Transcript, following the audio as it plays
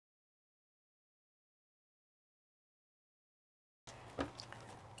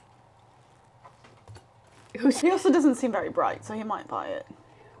He also doesn't seem very bright, so he might buy it.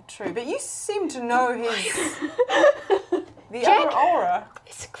 True, but you seem to know the Jack, other aura.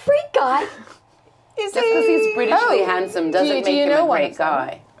 He's a great guy. Is Just because he's Britishly handsome doesn't make him a great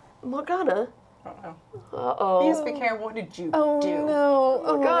guy. Morgana. Uh-oh. Uh-oh. Please be careful. What did you do? No.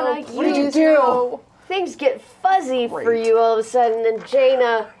 Morgana, What did you do? Things get fuzzy for you all of a sudden, and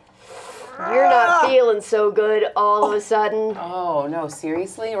Jaina, you're not feeling so good all of a sudden. Oh, no,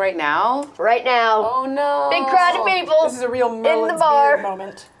 seriously? Right now? Right now. Oh, no. Big crowd of people. This is a real in Merlin's the bar. beard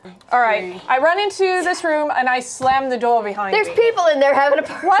moment. All right, I run into this room and I slam the door behind There's me. people in there having a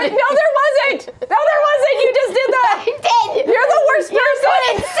party. What? No, there wasn't! No, there wasn't! You just did that! I did! You're the worst You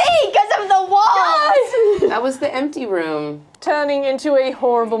couldn't see because of the walls! That was the empty room. Turning into a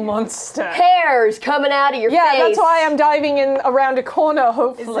horrible monster. Hairs coming out of your face. Yeah, that's why I'm diving in around a corner,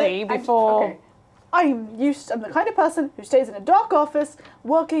 hopefully, before... Okay. I'm the kind of person who stays in a dark office,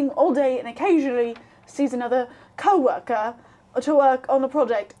 working all day, and occasionally sees another co-worker to work on a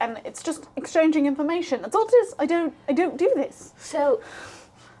project, and it's just exchanging information. That's all it is. I don't do this. So,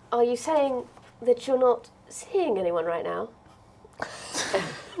 are you saying that you're not seeing anyone right now?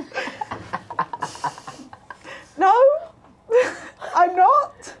 No, I'm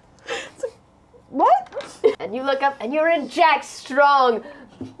not. What? And you look up and you're in Jack's strong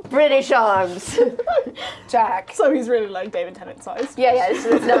British arms. Jack. So he's really like David Tennant sized. Yeah, it's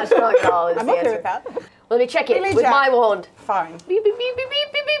not strong at all. I'm okay with that. Let me check it Really, with Jack? my wand. Fine. Beep, beep, beep, beep,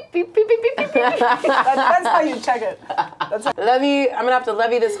 beep, beep, beep, beep, beep, beep, beep, beep. That's how you check it. That's how I'm gonna have to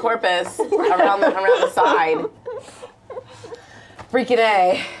levy this corpus around the side. Freaking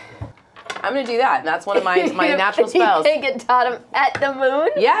A. I'm gonna do that, and that's one of my natural spells. You can get him at the moon?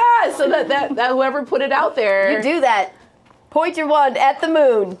 Yeah, so that whoever put it out there. You do that. Point your wand at the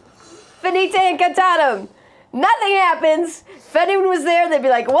moon. Finite incantatum. Nothing happens. If anyone was there, they'd be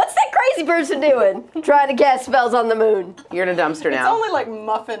like, what's that crazy person doing? Trying to cast spells on the moon. You're in a dumpster It's now. only like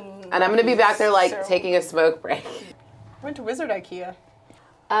muffin. And I'm gonna be back there like syrup. taking a smoke break. Went to Wizard IKEA.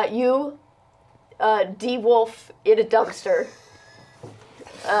 You de-wolf in a dumpster.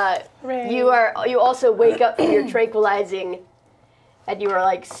 You also wake up from your tranquilizing, and you are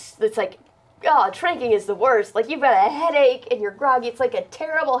like, it's like, oh, tranking is the worst. Like, you've got a headache and you're groggy. It's like a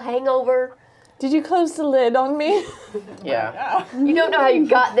terrible hangover. Did you close the lid on me? Yeah. You don't know how you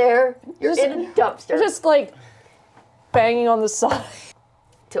got there. You're in a dumpster. Just like banging on the side.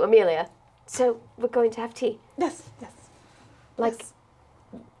 To Amelia. So, we're going to have tea. Yes. Like,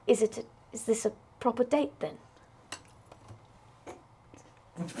 is this a proper date then?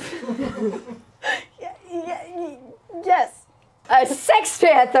 Yes. A sex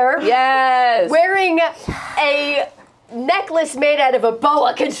panther Yes. wearing a necklace made out of a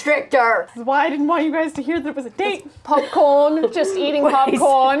boa constrictor. That's why I didn't want you guys to hear that it was a date. Popcorn, just eating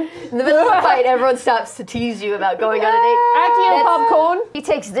popcorn. In the middle of the fight, everyone stops to tease you about going on a date. Accio popcorn. He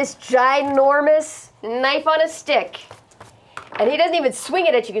takes this ginormous knife on a stick, and he doesn't even swing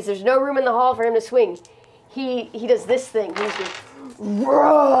it at you because there's no room in the hall for him to swing. He does this thing. He's just,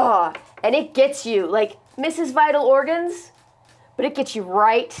 raw, and it gets you, like, misses vital organs, but it gets you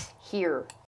right here.